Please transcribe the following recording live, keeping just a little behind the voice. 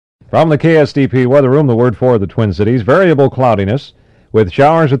From the KSTP Weather Room, the word for the Twin Cities, variable cloudiness with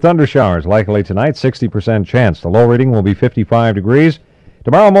showers or thunder showers likely tonight, 60% chance. The low reading will be 55 degrees.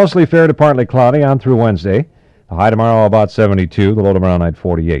 Tomorrow, mostly fair to partly cloudy on through Wednesday. The high tomorrow about 72, the low tomorrow night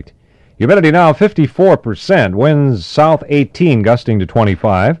 48. Humidity now 54%, winds south 18, gusting to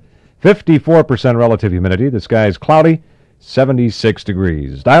 25. 54% relative humidity. The sky is cloudy, 76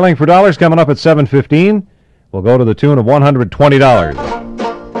 degrees. Dialing for dollars coming up at 7:15. We'll go to the tune of $120.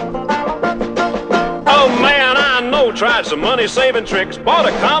 Tried some money-saving tricks, bought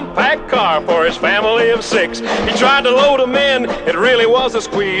a compact car for his family of 6. He tried to load them in, it really was a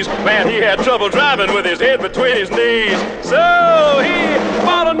squeeze. Man, he had trouble driving with his head between his knees. So he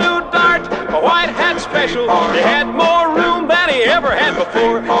bought a new Dart, a white hat special. He had more room than he ever had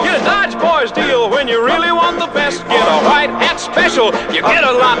before. Get a Dodge Boys deal when you really want the best. Get a white hat special, you get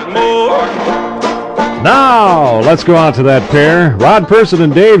a lot more. Now, let's go out to that pair. Rod Person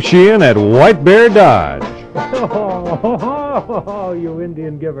and Dave Sheehan at White Bear Dodge. Oh, you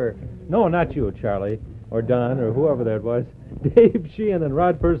Indian giver. No, not you, Charlie, or Don, or whoever that was. Dave Sheehan and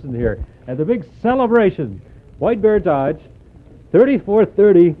Rod Person here at the big celebration. White Bear Dodge,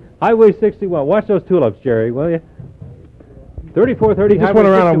 3430 Highway 61. Watch those tulips, Jerry, will you? 3430 Highway 61. Just went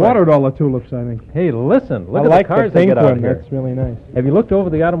around and watered all the tulips, I think. Hey, listen, look at the cars they get out here. That's really nice. Have you looked over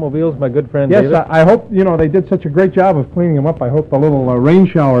the automobiles, my good friend Yes, David? I hope, they did such a great job of cleaning them up. I hope the little rain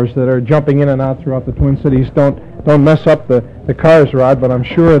showers that are jumping in and out throughout the Twin Cities don't mess up the cars, Rod, but I'm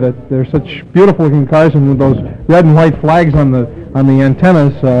sure that they're such beautiful-looking cars, and with those red and white flags on the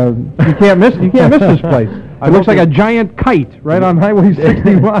antennas, you can't miss this place. It looks like a giant kite right on Highway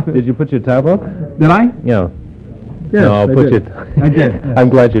 61. Did you put your top up? Did I? Yeah. Yes, no, I did. I did. Yes. I'm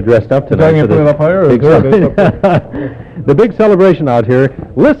glad you dressed up tonight. Did I put it up higher? The big celebration out here.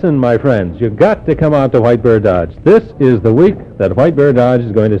 Listen, my friends, you've got to come out to White Bear Dodge. This is the week that White Bear Dodge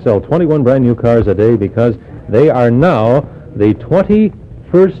is going to sell 21 brand new cars a day, because they are now the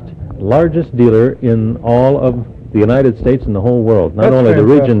 21st largest dealer in all of the United States and the whole world. Not only the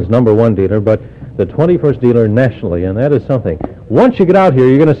region's #1 dealer, but the 21st dealer nationally, and that is something. Once you get out here,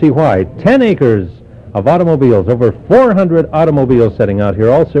 you're going to see why. 10 acres of automobiles, over 400 automobiles setting out here,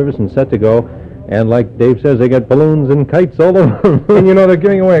 all serviced and set to go. And like Dave says, they got balloons and kites all over. And they're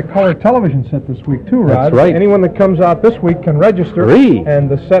giving away a color television set this week too, Rod. That's right. Anyone that comes out this week can register. Free. And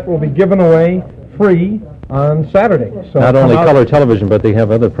the set will be given away free on Saturday. So not only color television, but they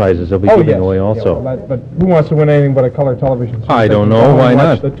have other prizes they'll be giving away also. Yeah, but who wants to win anything but a color television set? I don't know. Why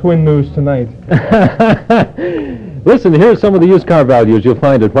not? The Twin News tonight. Listen, here's some of the used car values you'll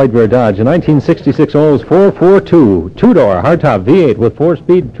find at White Bear Dodge. A 1966 Olds 442 two-door hardtop V8 with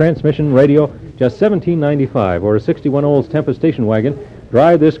 4-speed transmission radio, just $17.95. Or a 61 Olds Tempest station wagon.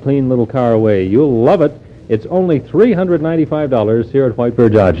 Drive this clean little car away. You'll love it. It's only $395 here at White Bear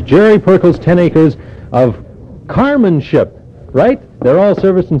Dodge. Jerry Perkle's 10 acres of carmanship, right? They're all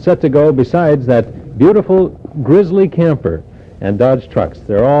serviced and set to go, besides that beautiful Grizzly camper and Dodge trucks.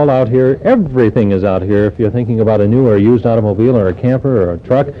 They're all out here. Everything is out here if you're thinking about a new or used automobile or a camper or a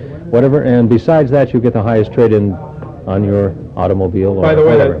truck, whatever. And besides that, you get the highest trade-in on your automobile. By the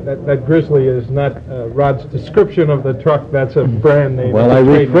way, that Grizzly is not Rod's description of the truck. That's a brand name. Well, I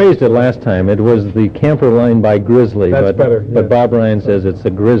rephrased it last time. It was the camper line by Grizzly. That's better. But Bob Ryan says it's the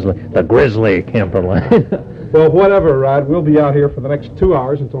Grizzly camper line. Well, whatever, Rod. We'll be out here for the next 2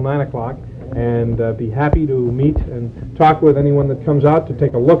 hours until 9 o'clock. And be happy to meet and talk with anyone that comes out to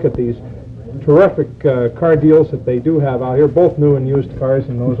take a look at these terrific car deals that they do have out here, both new and used cars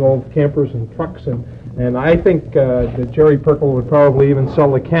and those old campers and trucks. And I think that Jerry Perkle would probably even sell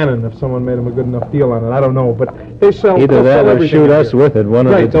the Cannon if someone made him a good enough deal on it. I don't know, but they sell either that or shoot us with it.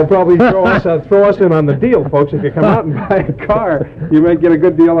 Right, they'll probably throw us in on the deal, folks. If you come out and buy a car, you might get a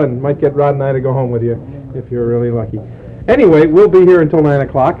good deal and might get Rod and I to go home with you if you're really lucky. Anyway, we'll be here until 9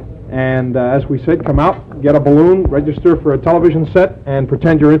 o'clock. And as we said, come out, get a balloon, register for a television set, and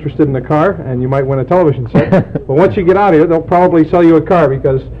pretend you're interested in a car, and you might win a television set. But once you get out here, they'll probably sell you a car,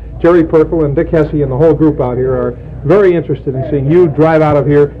 because Jerry Perkle and Dick Hesse and the whole group out here are very interested in seeing you drive out of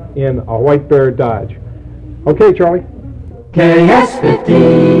here in a White Bear Dodge. Okay, Charlie?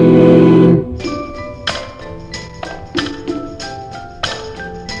 KS15.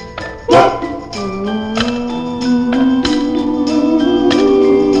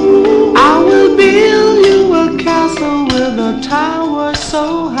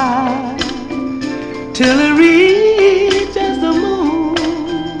 So high till it reaches the moon.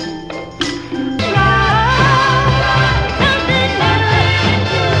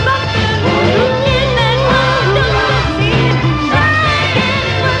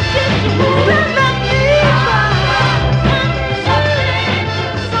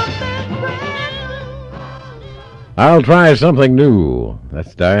 I'll try something new.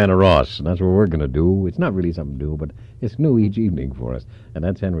 That's Diana Ross, and that's what we're going to do. It's not really something new, but it's new each evening for us. And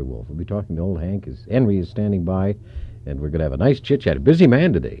that's Henry Wolf. We'll be talking to old Hank as Henry is standing by, and we're going to have a nice chit-chat. Busy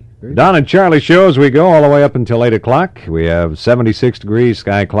man today. Don and Charlie show as we go all the way up until 8 o'clock. We have 76 degrees,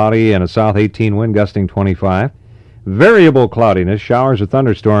 sky cloudy, and a south 18 wind gusting 25. Variable cloudiness, showers or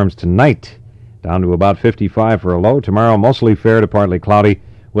thunderstorms tonight, down to about 55 for a low. Tomorrow, mostly fair to partly cloudy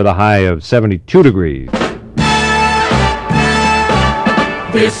with a high of 72 degrees.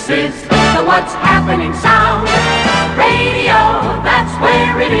 This is the What's Happening sound. Radio, that's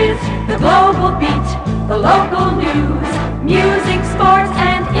where it is. The global beat, the local news, music, sports,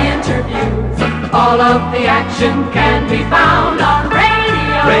 and interviews. All of the action can be found on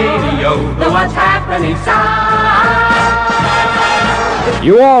radio. Radio, the What's Happening sound.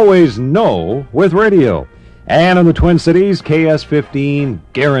 You always know with radio. And in the Twin Cities, KS15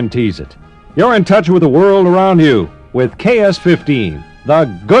 guarantees it. You're in touch with the world around you with KS15. The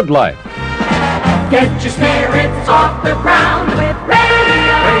Good Life. Get your spirits off the ground with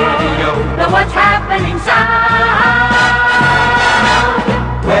radio. Radio. The What's Happening sound.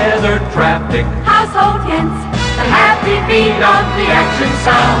 Weather, traffic, household hints, the happy beat of the action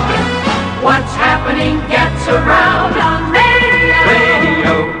sound. What's happening gets around on radio.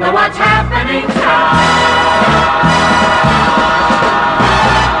 Radio. The What's Happening sound.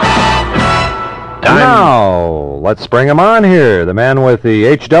 Now, let's bring him on here. The man with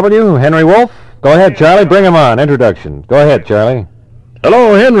the HW, Henry Wolf. Go ahead, Charlie. Bring him on. Introduction. Go ahead, Charlie.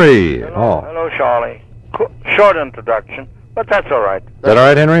 Hello, Henry. Hello, Charlie. Short introduction, but that's all right. Is that all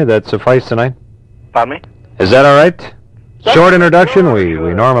right, Henry? That suffice tonight? Pardon me? Is that all right? Short introduction.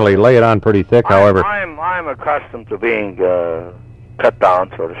 We normally lay it on pretty thick, however. I'm accustomed to being cut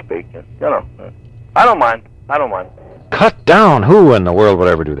down, so to speak. You know, I don't mind. Cut down? Who in the world would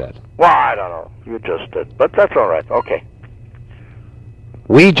ever do that? Well, I don't know. You just did, but that's all right. Okay.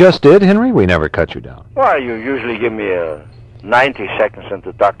 We just did, Henry? We never cut you down. Well, you usually give me a 90 seconds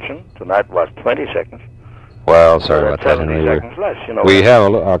introduction. Tonight was 20 seconds. Well, sorry about that, Henry. 70 seconds less, you know. We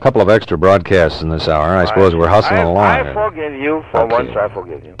have a couple of extra broadcasts in this hour. I suppose we're hustling along. I forgive you. For once, I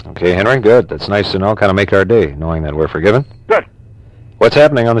forgive you. Okay, Henry, good. That's nice to know. Kind of make our day, knowing that we're forgiven. Good. What's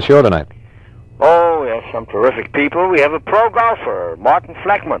happening on the show tonight? Oh, we have some terrific people. We have a pro golfer, Martin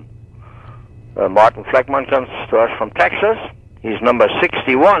Fleckman. Martin Fleckman comes to us from Texas. He's number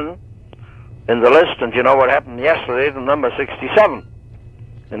 61 in the list, and you know what happened yesterday to number 67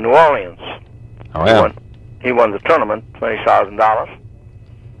 in New Orleans. Oh, yeah. He won the tournament, $20,000.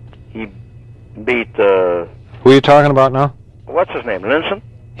 He beat... Who are you talking about now? What's his name, Linson?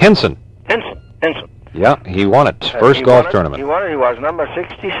 Hinson. Hinson. Yeah, he won it. First golf tournament. He won it. He was number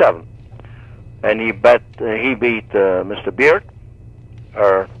 67. And he beat Mr. Beard,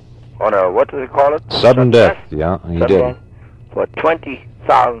 or on a, what do they call it? Sudden death. Yeah, he did. For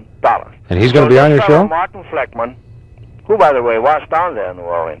 $20,000. And he's going to be on your show? Martin Fleckman, who, by the way, was down there in New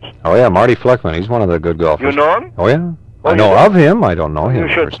Orleans. Oh, yeah, Marty Fleckman. He's one of the good golfers. You know him? Oh, yeah. I know of him. I don't know him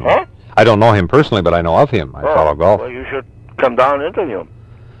personally. Huh? I don't know him personally, but I know of him. I follow golf. Well, you should come down and interview him.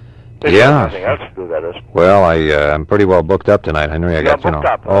 There's nothing else to do, that is. Well, I'm pretty well booked up tonight, Henry. I got, booked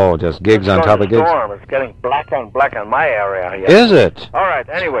up, huh? Oh, just gigs on top of gigs. Storm. It's getting black on black on my area here. Is it? All right,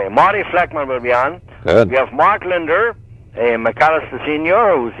 anyway, Marty Fleckman will be on. Good. We have Mark Linder, a McAllister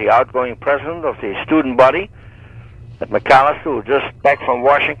Sr., who's the outgoing president of the student body at McAllister, who's just back from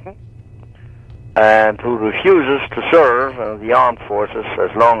Washington, and who refuses to serve in the armed forces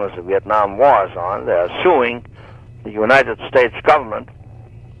as long as the Vietnam War is on. They are suing the United States government,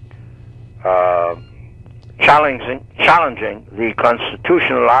 challenging the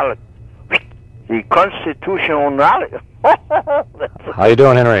constitutionality. How you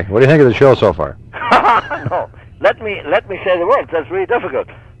doing, Henry? What do you think of the show so far? No, let me say the words. That's really difficult.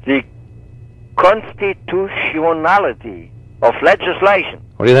 The constitutionality of legislation.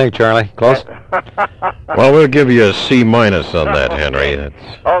 What do you think, Charlie? Close? Well, we'll give you a C- on that, Henry.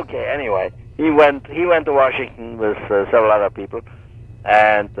 Okay. Anyway, he went to Washington with several other people,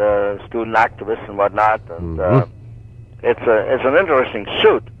 and student activists and whatnot, and it's an interesting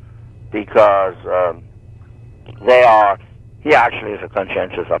suit because he actually is a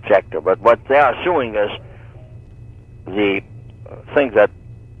conscientious objector, but what they are suing is the things that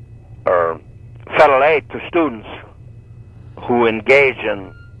are federal aid to students who engage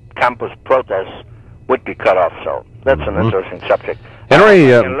in campus protests would be cut off. So that's an interesting subject.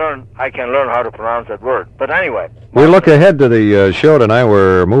 Henry, I can learn how to pronounce that word. But anyway, we look ahead to the show tonight.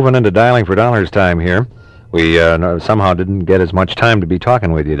 We're moving into dialing for dollars time here. We somehow didn't get as much time to be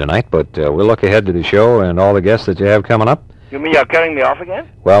talking with you tonight, but we'll look ahead to the show and all the guests that you have coming up. You mean you're cutting me off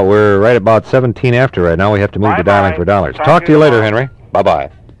again? Well, we're right about 17 after right now. We have to move to dialing for dollars. Talk to you later, Henry. Bye-bye.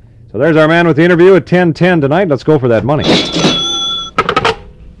 So there's our man with the interview at 10:10 tonight. Let's go for that money.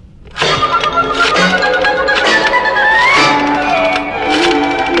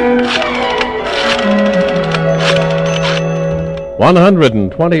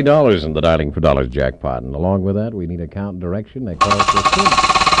 in the Dialing for Dollars jackpot. And along with that, we need account direction. They call it the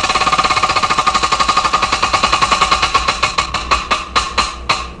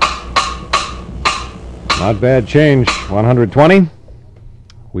Not bad change. 120.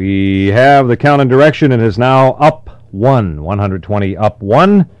 We have the count and direction. It is now up 1. 120 up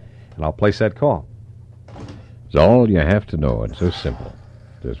 1. And I'll place that call. It's all you have to know. It's so simple.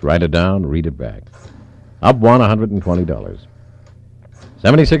 Just write it down, read it back. Up 1, $120.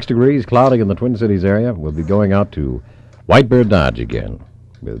 76 degrees, cloudy in the Twin Cities area. We'll be going out to White Bear Dodge again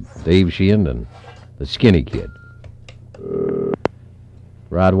with Dave Sheehan and the Skinny Kid.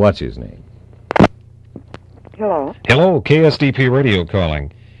 Rod, what's his name? Hello. Hello, KSTP Radio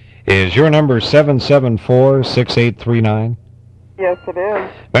calling. Is your number 774-6839? Yes, it is.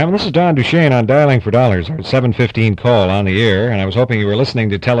 Ma'am, this is Don DuChene on Dialing for Dollars, our 7:15 call on the air, and I was hoping you were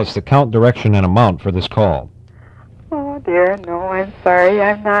listening to tell us the count, direction, and amount for this call. Oh, dear, no, I'm sorry,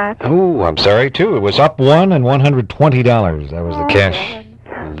 I'm not. Oh, I'm sorry, too. It was up 1 and $120. That was the cash.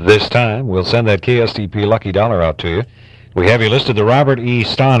 This time, we'll send that KSTP Lucky Dollar out to you. We have you listed the Robert E.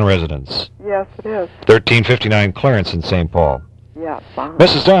 Stahn residence. Yes, it is. 1359 Clarence in St. Paul. Yes.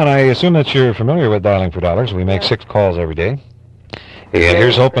 Mrs. Stahn, I assume that you're familiar with Dialing for Dollars. We make 6 calls every day. And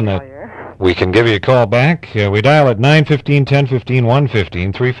here's hoping that we can give you a call back. We dial at 9:15, 10:15,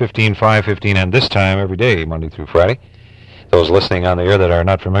 1:15, 3:15, 5:15, and this time every day, Monday through Friday. Those listening on the air that are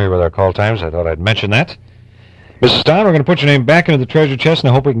not familiar with our call times, I thought I'd mention that. Mrs. Stahn, we're going to put your name back into the treasure chest,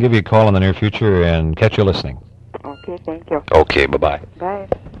 and I hope we can give you a call in the near future and catch you listening. Okay, thank you. Okay, bye-bye. Bye.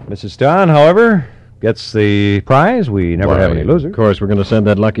 Mrs. Stahn, however, gets the prize. We never have any losers. Of course, we're going to send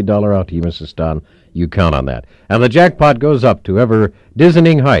that lucky dollar out to you, Mrs. Stahn. You count on that. And the jackpot goes up to ever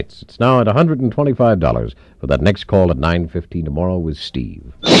dizzying heights. It's now at $125 for that next call at 9:15 tomorrow with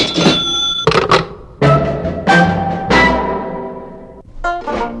Steve.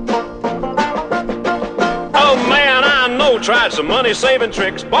 Tried some money-saving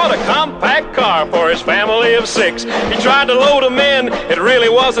tricks, bought a compact car for his family of 6. He tried to load them in, it really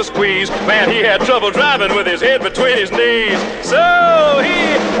was a squeeze. Man, he had trouble driving with his head between his knees. So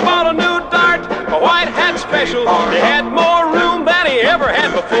he bought a new Dart, a white hat special. He had more room than he ever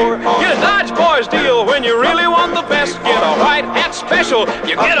had before. Get a Dodge Boys deal when you really want the best. Get a white hat special,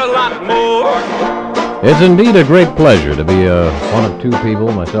 you get a lot more. It's indeed a great pleasure to be one of 2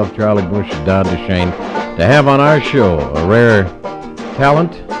 people, myself, Charlie Bush, and Don DuChene, to have on our show a rare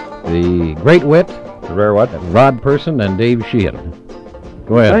talent, the great wit, the rare what? Rod Person and Dave Sheehan.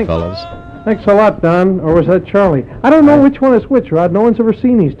 Go ahead, fellas. Thanks a lot, Don. Or was that Charlie? I don't know which one is which, Rod. No one's ever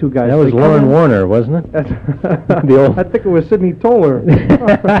seen these 2 guys. That was Lauren Warner, wasn't it? The old... I think it was Sidney Toller.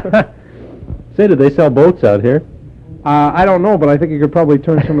 Say, do they sell boats out here? I don't know, but I think you could probably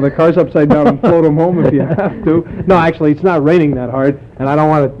turn some of the cars upside down and float them home if you have to. No, actually, it's not raining that hard, and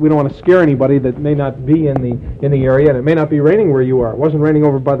we don't want to scare anybody that may not be in the area, and it may not be raining where you are. It wasn't raining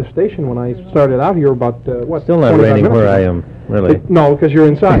over by the station when I started out here about Still not raining where I am, really. No, because you're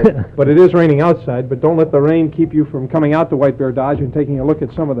inside. But it is raining outside. But don't let the rain keep you from coming out to White Bear Dodge and taking a look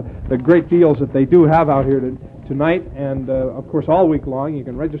at some of the great deals that they do have out here tonight, and of course all week long. You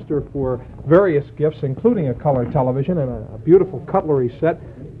can register for various gifts, including a color television and a beautiful cutlery set.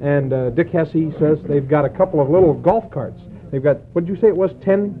 And Dick Hesse says they've got a couple of little golf carts. They've got, what did you say it was,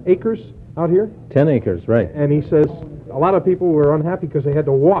 10 acres out here? 10 acres, right. And he says a lot of people were unhappy because they had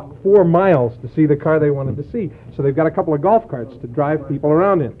to walk 4 miles to see the car they wanted to see. So they've got a couple of golf carts to drive people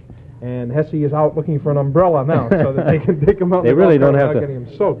around in. And Hesse is out looking for an umbrella now so that they can take them out. They really don't have to. Getting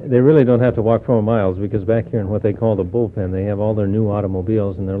them soaked. They really don't have to walk 4 miles because back here in what they call the bullpen, they have all their new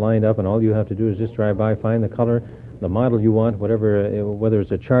automobiles and they're lined up, and all you have to do is just drive by, find the color, the model you want, whatever, whether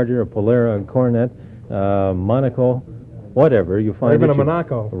it's a Charger, a Polera, a Coronet, Monaco, whatever you find. Even a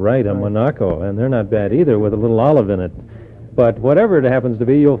Monaco. Right, a Monaco, and they're not bad either with a little olive in it. But whatever it happens to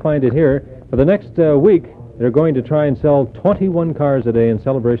be, you'll find it here for the next week. They're going to try and sell 21 cars a day in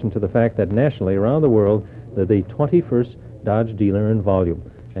celebration to the fact that nationally, around the world, they're the 21st Dodge dealer in volume.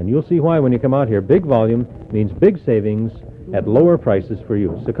 And you'll see why when you come out here. Big volume means big savings at lower prices for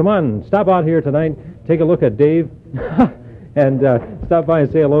you. So come on, stop out here tonight, take a look at Dave, and stop by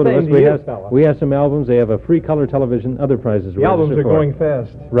and say hello to us. We have some albums. They have a free color television, other prizes. The albums are going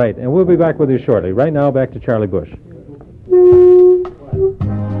fast. Right, and we'll be back with you shortly. Right now, back to Charlie Bush.